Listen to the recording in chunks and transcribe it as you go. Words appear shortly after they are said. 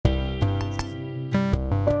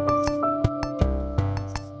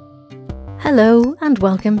Hello and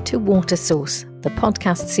welcome to Water Source, the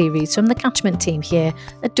podcast series from the catchment team here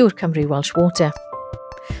at Dŵr Cymru Welsh Water.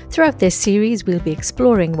 Throughout this series, we'll be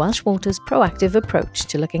exploring Welsh Water's proactive approach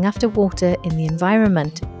to looking after water in the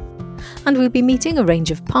environment. And we'll be meeting a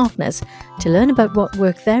range of partners to learn about what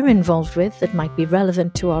work they're involved with that might be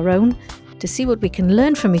relevant to our own, to see what we can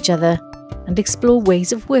learn from each other and explore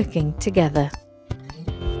ways of working together.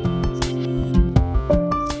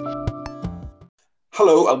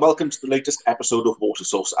 Hello and welcome to the latest episode of Water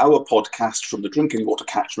Source, our podcast from the Drinking Water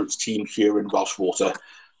Catchments team here in Welsh Water.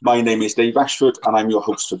 My name is Dave Ashford and I'm your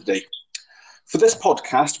host for the day. For this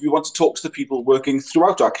podcast, we want to talk to the people working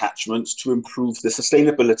throughout our catchments to improve the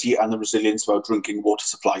sustainability and the resilience of our drinking water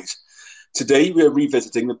supplies. Today, we are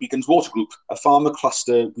revisiting the Beacons Water Group, a farmer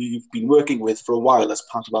cluster we've been working with for a while as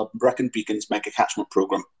part of our Brecon Beacons Mega Catchment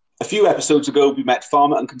Programme. A few episodes ago, we met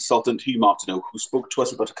farmer and consultant Hugh Martineau, who spoke to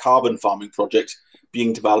us about a carbon farming project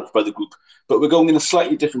being developed by the group. But we're going in a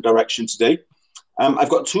slightly different direction today. I've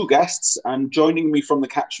got two guests, and joining me from the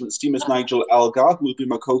catchments team is Nigel Elgar, who will be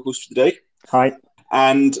my co-host for the day. Hi.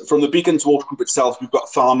 And from the Beacons Water Group itself, we've got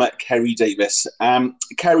farmer Kerry Davis.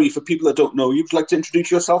 Kerry, for people that don't know you, would you like to introduce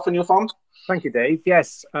yourself and your farm? Thank you, Dave.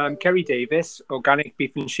 Yes, Kerry Davis, organic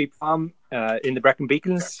beef and sheep farm in the Brecon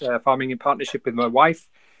Beacons, farming in partnership with my wife.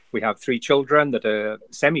 We have 3 children that are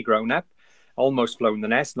semi-grown up, almost flown the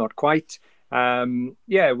nest, not quite.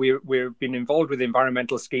 We've been involved with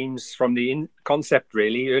environmental schemes from the concept,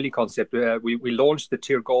 really, early concept. We launched the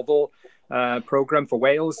Tir Gofal programme for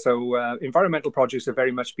Wales. So environmental projects have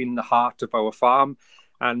very much been the heart of our farm,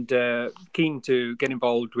 and keen to get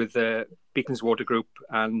involved with the Beacons Water Group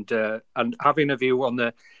and having a view on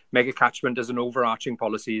the mega catchment as an overarching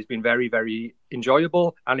policy has been very, very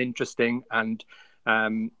enjoyable and interesting. And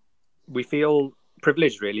we feel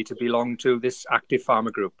privileged, really, to belong to this active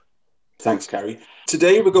farmer group. Thanks, Kerry.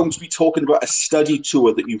 Today, we're going to be talking about a study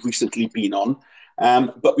tour that you've recently been on.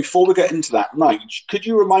 But before we get into that, Nigel, could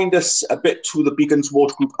you remind us a bit who the Beacons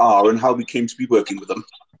Water Group are and how we came to be working with them?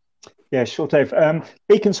 Yeah, sure, Dave.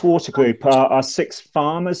 Beacons Water Group are 6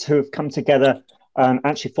 farmers who have come together and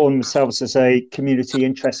actually formed themselves as a community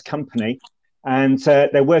interest company. And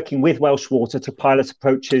they're working with Welsh Water to pilot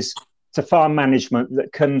approaches to farm management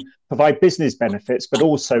that can provide business benefits, but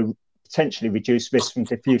also potentially reduce risk from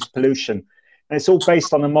diffuse pollution. And it's all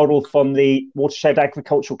based on a model from the Watershed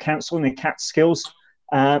Agricultural Council in the Catskills,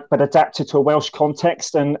 but adapted to a Welsh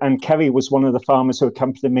context. And Kerry was one of the farmers who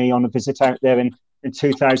accompanied me on a visit out there in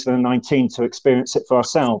 2019 to experience it for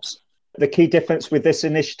ourselves. The key difference with this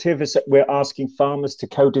initiative is that we're asking farmers to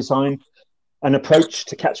co-design an approach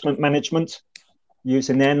to catchment management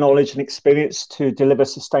using their knowledge and experience to deliver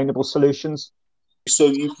sustainable solutions. So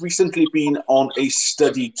you've recently been on a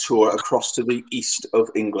study tour across to the east of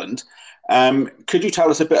England. Could you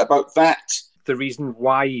tell us a bit about that? The reason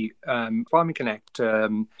why Farming Connect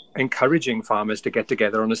encouraging farmers to get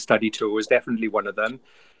together on a study tour was definitely one of them.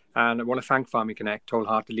 And I want to thank Farming Connect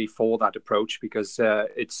wholeheartedly for that approach, because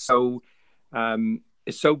it's so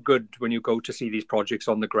good when you go to see these projects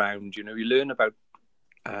on the ground. You know, you learn about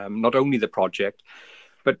not only the project,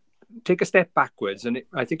 but take a step backwards. And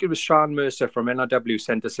I think it was Sian Mercer from NRW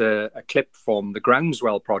sent us a clip from the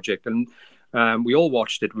Groundswell project, and we all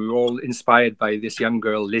watched it. We were all inspired by this young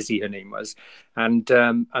girl, Lizzie, her name was, and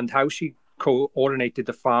how she coordinated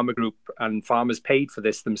the farmer group, and farmers paid for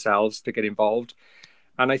this themselves to get involved.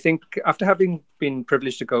 And I think after having been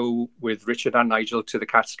privileged to go with Richard and Nigel to the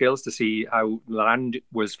Catskills to see how land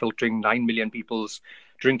was filtering 9 million people's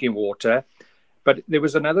drinking water, but there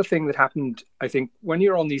was another thing that happened, I think, when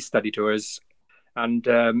you're on these study tours and,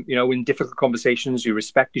 in difficult conversations, you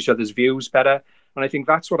respect each other's views better. And I think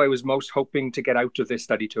that's what I was most hoping to get out of this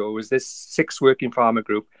study tour, was this 6 working farmer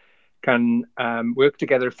group can work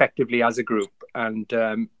together effectively as a group. And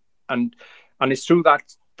it's through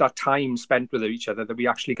that time spent with each other that we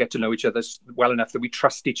actually get to know each other well enough that we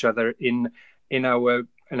trust each other in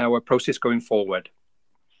our process going forward.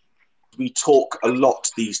 We talk a lot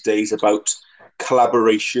these days about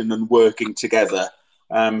collaboration and working together.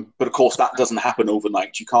 But of course, that doesn't happen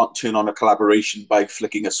overnight. You can't turn on a collaboration by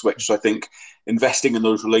flicking a switch. So I think investing in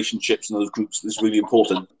those relationships and those groups is really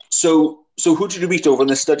important. So who did you meet over in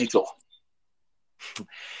this study tour?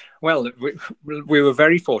 Well, we were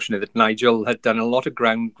very fortunate that Nigel had done a lot of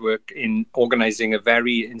groundwork in organising a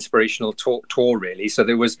very inspirational tour, really. So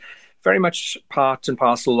there was very much part and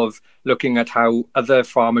parcel of looking at how other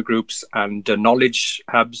farmer groups and knowledge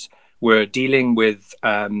hubs were dealing with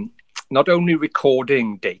not only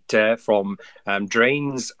recording data from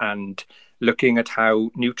drains and looking at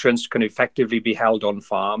how nutrients can effectively be held on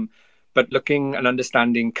farm, but looking and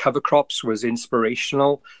understanding cover crops was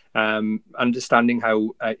inspirational understanding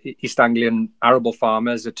how East Anglian arable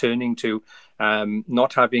farmers are turning to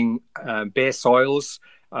not having bare soils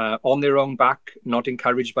on their own back, not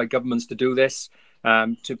encouraged by governments to do this,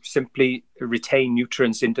 to simply retain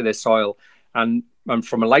nutrients into their soil. And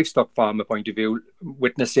from a livestock farmer point of view,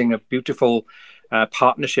 witnessing a beautiful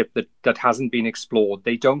partnership that hasn't been explored.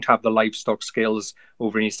 They don't have the livestock skills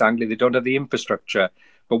over in East Anglia. They don't have the infrastructure,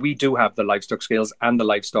 but we do have the livestock skills and the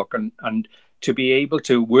livestock. And to be able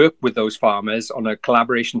to work with those farmers on a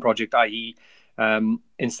collaboration project, i.e.,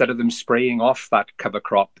 instead of them spraying off that cover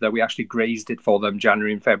crop, that we actually grazed it for them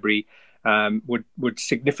January and February, would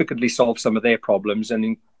significantly solve some of their problems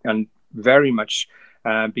and very much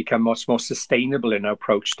become much more sustainable in our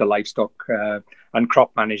approach to livestock and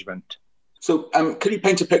crop management. So can you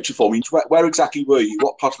paint a picture for me? Where exactly were you?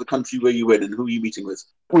 What part of the country were you in, and who were you meeting with?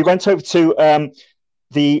 We went over to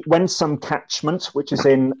the Wensum catchment, which is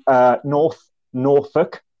in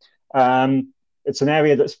Norfolk. It's an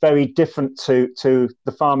area that's very different to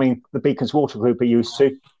the farming the Beacons Water Group are used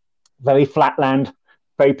to. Very flat land,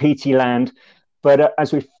 very peaty land. But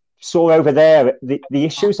as we saw over there, the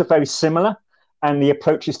issues are very similar, and the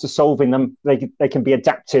approaches to solving them, they can be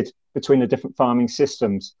adapted between the different farming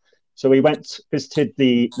systems. So we visited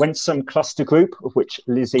the Wensum Cluster Group, of which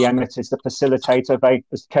Lizzie Emmett is the facilitator.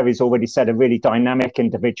 As Kerry's already said, a really dynamic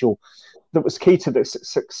individual that was key to the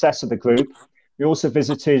success of the group. We also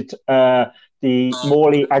visited the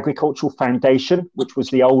Morley Agricultural Foundation, which was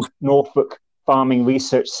the old Norfolk Farming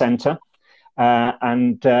Research Centre.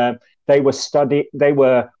 They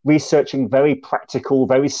were researching very practical,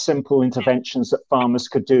 very simple interventions that farmers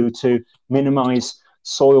could do to minimise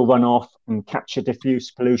soil runoff and capture diffuse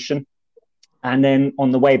pollution. And then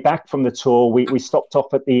on the way back from the tour, we stopped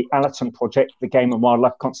off at the Allerton Project, the Game and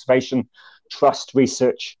Wildlife Conservation Trust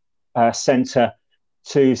Research Centre,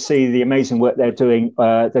 to see the amazing work they're doing,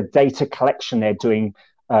 the data collection they're doing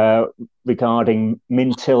regarding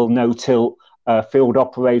min-till, no-till field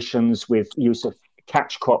operations with use of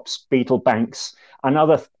catch crops, beetle banks, and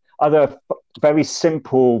other very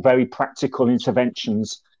simple, very practical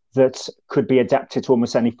interventions that could be adapted to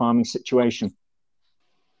almost any farming situation.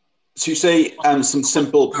 So you say some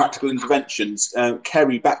simple practical interventions.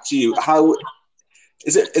 Kerry, back to you. How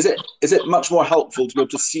is it much more helpful to be able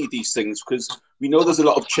to see these things? Because we know there's a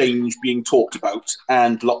lot of change being talked about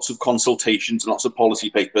and lots of consultations and lots of policy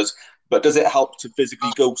papers, but does it help to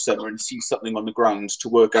physically go somewhere and see something on the ground to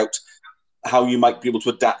work out how you might be able to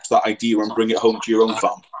adapt that idea and bring it home to your own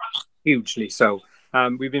farm? Hugely so.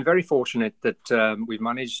 We've been very fortunate that we've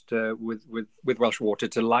managed with Welsh Water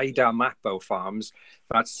to LiDAR map our farms.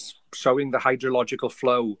 That's showing the hydrological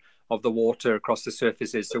flow of the water across the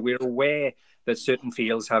surfaces. So we're aware that certain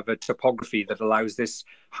fields have a topography that allows this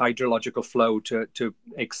hydrological flow to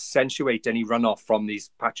accentuate any runoff from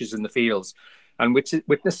these patches in the fields. And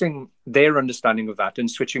witnessing their understanding of that and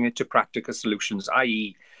switching it to practical solutions,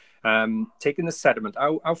 i.e. taking the sediment.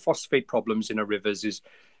 Our phosphate problems in our rivers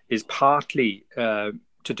is partly to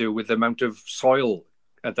do with the amount of soil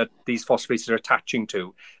that these phosphates are attaching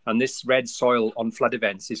to. And this red soil on flood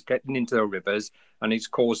events is getting into our rivers and it's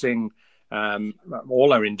causing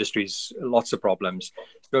all our industries lots of problems.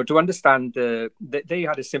 So to understand, they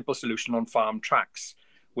had a simple solution on farm tracks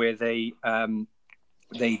where they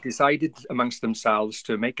decided amongst themselves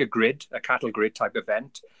to make a grid, a cattle grid type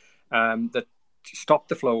event that stopped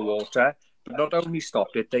the flow of water. But not only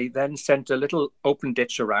stopped it, they then sent a little open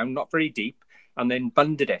ditch around, not very deep, and then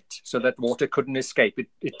bunded it so that water couldn't escape.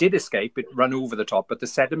 It did escape, it ran over the top, but the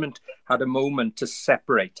sediment had a moment to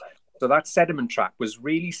separate. So that sediment trap was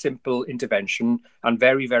really simple intervention and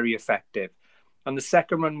very, very effective. And the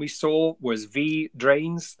second one we saw was V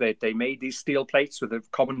drains. They made these steel plates with a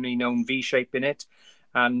commonly known V shape in it.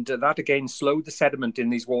 And that again slowed the sediment in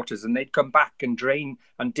these waters, and they'd come back and drain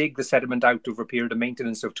and dig the sediment out over a period of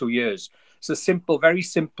maintenance of 2 years. So simple, very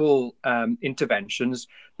simple interventions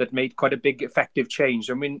that made quite a big effective change.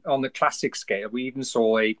 I mean, on the classic scale, we even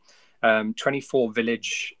saw a 24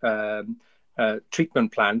 village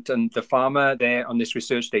treatment plant, and the farmer there on this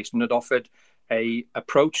research station had offered a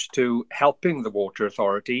approach to helping the water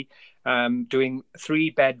authority, doing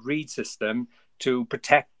 3-bed reed system to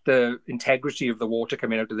protect the integrity of the water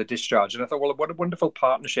coming out of the discharge. And I thought, well, what a wonderful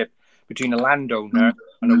partnership between a landowner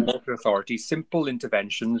and a water authority. Simple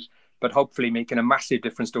interventions, but hopefully making a massive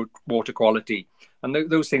difference to water quality. And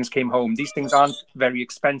those things came home. These things aren't very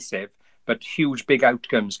expensive, but huge, big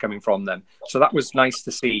outcomes coming from them. So that was nice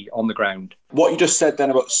to see on the ground. What you just said then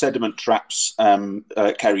about sediment traps,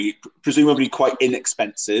 Kerry, presumably quite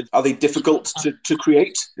inexpensive. Are they difficult to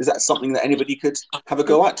create? Is that something that anybody could have a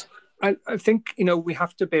go at? I think, we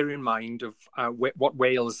have to bear in mind of what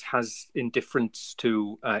Wales has in difference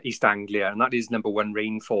to East Anglia, and that is, number one,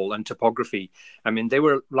 rainfall and topography. I mean, they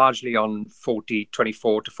were largely on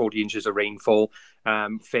 24 to 40 inches of rainfall,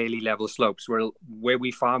 fairly level slopes, where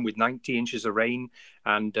we farm with 90 inches of rain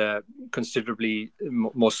and considerably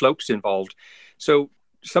more slopes involved. So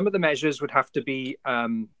some of the measures would have to be,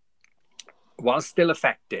 while still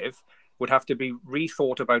effective, would have to be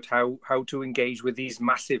rethought about how to engage with these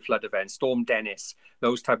massive flood events, Storm Dennis,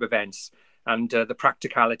 those type of events, and the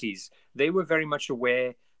practicalities. They were very much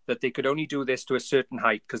aware that they could only do this to a certain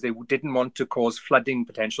height because they didn't want to cause flooding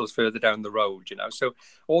potentials further down the road, So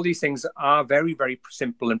all these things are very, very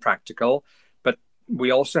simple and practical, but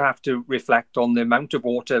we also have to reflect on the amount of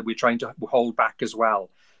water we're trying to hold back as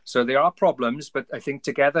well. So there are problems, but I think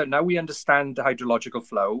together, now we understand the hydrological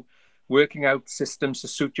flow, working out systems to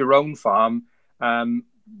suit your own farm on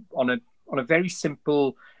a very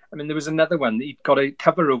simple. I mean, there was another one. He'd got a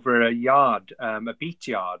cover over a yard, a beet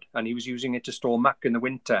yard, and he was using it to store muck in the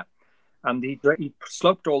winter. And he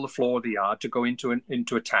sloped all the floor of the yard to go into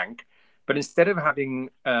a tank. But instead of having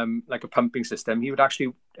like a pumping system, he would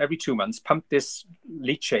actually, every 2 months, pump this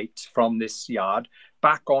leachate from this yard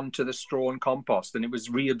back onto the straw and compost, and it was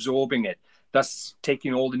reabsorbing it, thus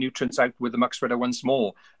taking all the nutrients out with the muck spreader once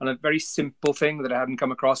more. And a very simple thing that I hadn't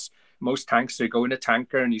come across. Most tanks, so you go in a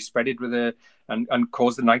tanker and you spread it with and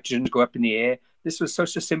cause the nitrogen to go up in the air. This was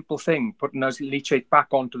such a simple thing, putting those leachate back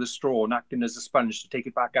onto the straw and acting as a sponge to take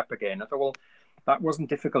it back up again. I thought, well, that wasn't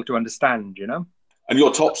difficult to understand, And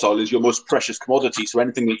your topsoil is your most precious commodity, so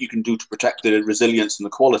anything that you can do to protect the resilience and the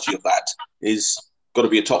quality of that is got to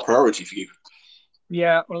be a top priority for you.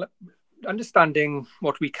 Yeah, well, understanding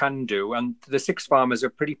what we can do, and the 6 farmers are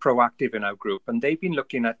pretty proactive in our group, and they've been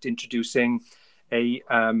looking at introducing a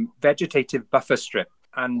vegetative buffer strip.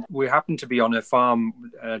 And we happened to be on a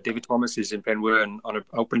farm, David Thomas's in Penwern, on an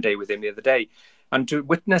open day with him the other day, and to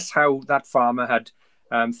witness how that farmer had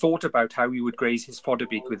thought about how he would graze his fodder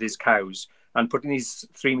beet with his cows, and putting these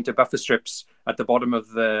 3-meter buffer strips at the bottom of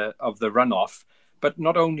the runoff. But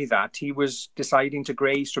not only that, he was deciding to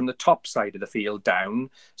graze from the top side of the field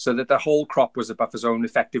down so that the whole crop was a buffer zone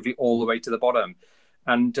effectively all the way to the bottom.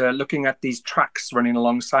 And looking at these tracks running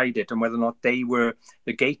alongside it and whether or not they were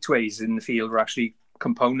the gateways in the field were actually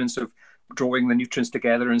components of drawing the nutrients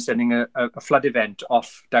together and sending a flood event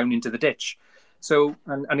off down into the ditch. So,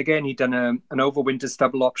 and again, he'd done an overwinter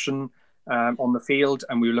stubble option on the field,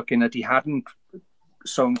 and we were looking at he hadn't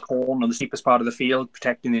sown corn on the steepest part of the field,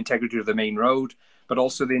 protecting the integrity of the main road, but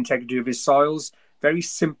also the integrity of his soils. Very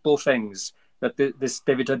simple things that this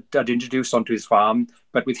David had introduced onto his farm,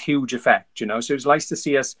 but with huge effect, So it was nice to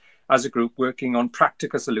see us as a group working on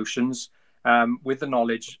practical solutions with the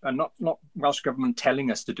knowledge, and not Welsh Government telling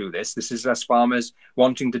us to do this. This is us farmers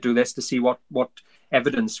wanting to do this to see what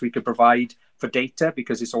evidence we could provide for data,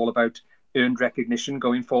 because it's all about earned recognition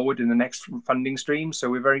going forward in the next funding stream. So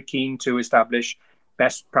we're very keen to establish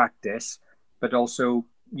best practice, but also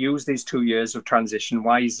use these 2 years of transition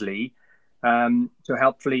wisely to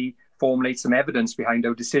helpfully formulate some evidence behind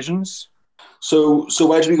our decisions. So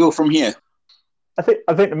where do we go from here? I think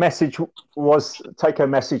the message was, take-home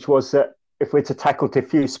message was that if we're to tackle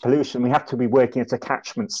diffuse pollution, we have to be working at a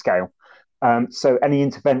catchment scale. So any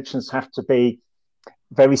interventions have to be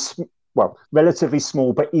relatively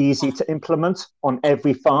small, but easy to implement on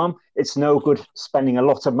every farm. It's no good spending a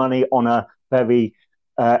lot of money on a very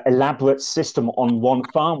elaborate system on one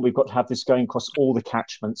farm. We've got to have this going across all the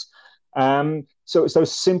catchments. So it's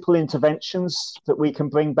those simple interventions that we can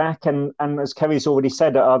bring back. And as Kerry's already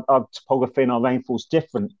said, our topography and our rainfall is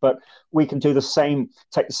different, but we can do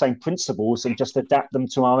take the same principles and just adapt them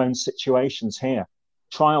to our own situations here,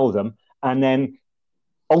 trial them, and then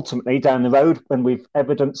ultimately down the road, when we've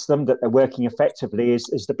evidenced them that they're working effectively,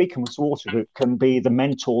 is the Beacon Water Group can be the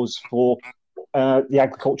mentors for the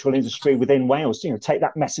agricultural industry within Wales. Take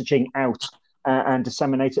that messaging out and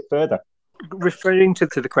disseminate it further. Referring to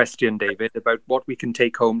the question, David, about what we can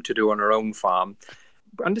take home to do on our own farm,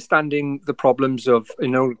 understanding the problems of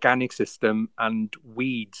an organic system and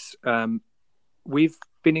weeds, we've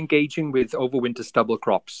been engaging with overwinter stubble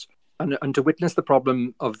crops. And to witness the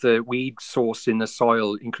problem of the weed source in the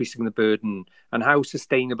soil increasing the burden, and how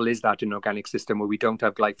sustainable is that in an organic system where we don't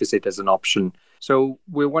have glyphosate as an option? So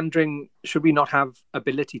we're wondering, should we not have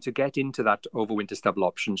ability to get into that overwinter stubble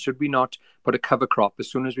option? Should we not put a cover crop as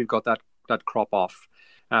soon as we've got that crop off,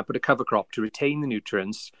 put a cover crop to retain the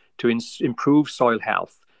nutrients, to improve soil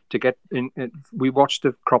health, to get in? We watched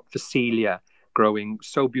the crop Phacelia growing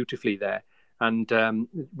so beautifully there, and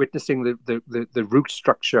witnessing the root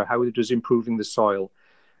structure, how it was improving the soil.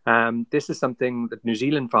 This is something that New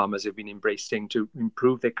Zealand farmers have been embracing to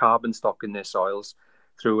improve their carbon stock in their soils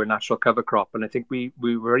through a natural cover crop. And I think we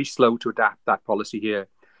were very slow to adapt that policy here.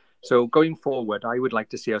 So going forward, I would like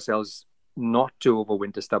to see ourselves not to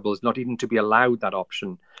overwinter stubbles, not even to be allowed that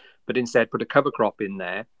option, but instead put a cover crop in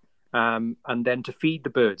there, and then to feed the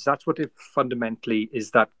birds. That's what it fundamentally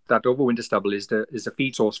is, that overwinter stubble is a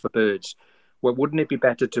feed source for birds. Well, wouldn't it be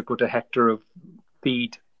better to put a hectare of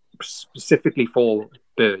feed specifically for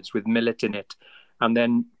birds with millet in it, and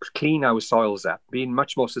then clean our soils up, being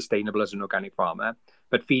much more sustainable as an organic farmer,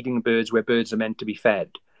 but feeding birds where birds are meant to be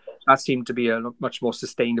fed? That seemed to be a much more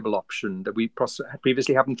sustainable option that we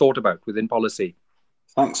previously haven't thought about within policy.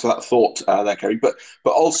 Thanks for that thought there, Kerry. But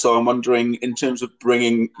also I'm wondering, in terms of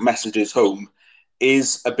bringing messages home,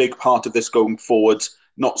 is a big part of this going forward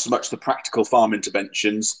not so much the practical farm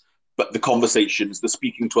interventions, but the conversations, the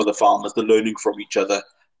speaking to other farmers, the learning from each other?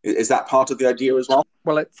 Is that part of the idea as well?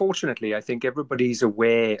 Well, fortunately, I think everybody's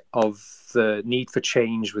aware of the need for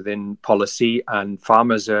change within policy, and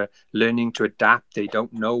farmers are learning to adapt. They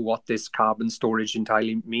don't know what this carbon storage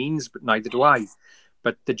entirely means, but neither do I.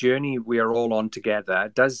 But the journey we are all on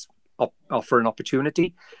together does offer an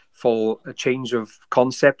opportunity for a change of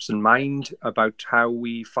concepts and mind about how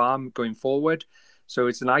we farm going forward. So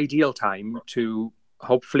it's an ideal time to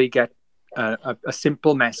hopefully get a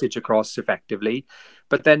simple message across effectively,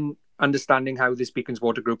 but then understanding how this Beacons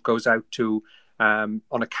Water Group goes out to on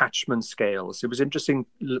a catchment scale. So it was interesting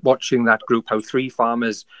watching that group, how 3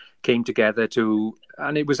 farmers came together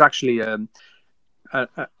and it was actually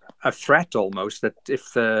a threat almost, that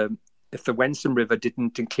if the Wensum River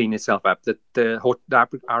didn't clean itself up, that the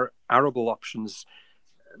arable options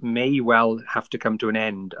may well have to come to an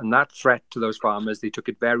end. And that threat to those farmers, they took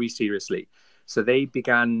it very seriously. So they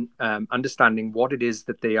began understanding what it is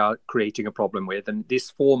that they are creating a problem with. And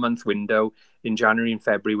this 4-month window in January and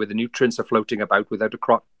February, where the nutrients are floating about without a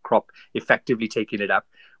crop effectively taking it up,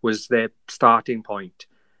 was their starting point.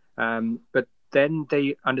 But then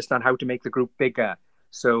they understand how to make the group bigger.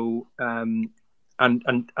 So, and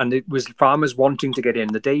it was farmers wanting to get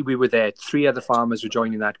in. The day we were there, 3 other farmers were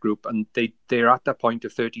joining that group, and they're at that point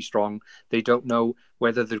of 30 strong. They don't know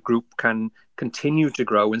whether the group can continue to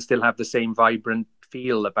grow and still have the same vibrant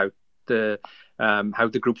feel about the how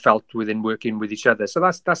the group felt within working with each other. So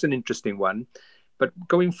that's an interesting one. But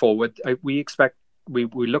going forward, we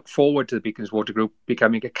look forward to the Beacons Water Group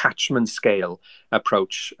becoming a catchment scale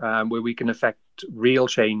approach, where we can affect real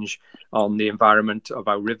change on the environment of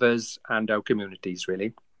our rivers and our communities,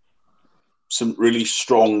 really. Some really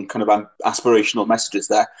strong kind of aspirational messages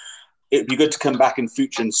there. It'd be good to come back in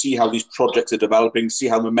future and see how these projects are developing, see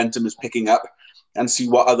how momentum is picking up, and see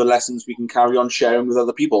what other lessons we can carry on sharing with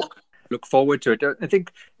other people. Look forward to it. I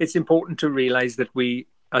think it's important to realise that we,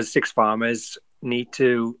 as 6 farmers, need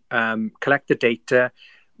to collect the data.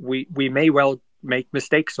 We may well make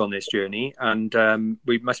mistakes on this journey, and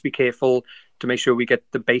we must be careful to make sure we get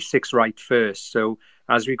the basics right first. So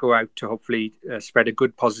as we go out to hopefully spread a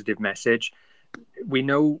good positive message, we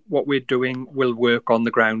know what we're doing will work on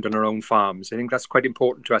the ground on our own farms. I think that's quite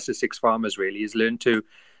important to us as 6 farmers, really, is learn to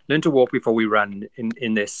walk before we run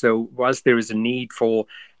in this. So whilst there is a need for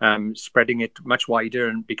spreading it much wider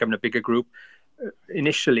and becoming a bigger group,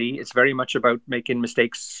 initially it's very much about making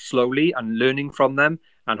mistakes slowly and learning from them,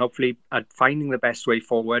 and hopefully finding the best way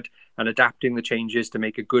forward and adapting the changes to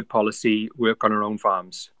make a good policy work on our own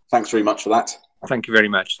farms. Thanks very much for that. Thank you very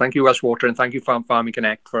much. Thank you, Welsh Water, and thank you, Farming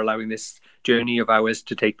Connect, for allowing this journey of ours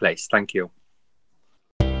to take place. Thank you.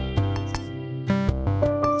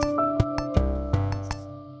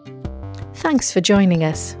 Thanks for joining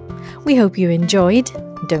us. We hope you enjoyed.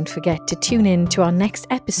 Don't forget to tune in to our next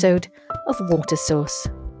episode of Water Source.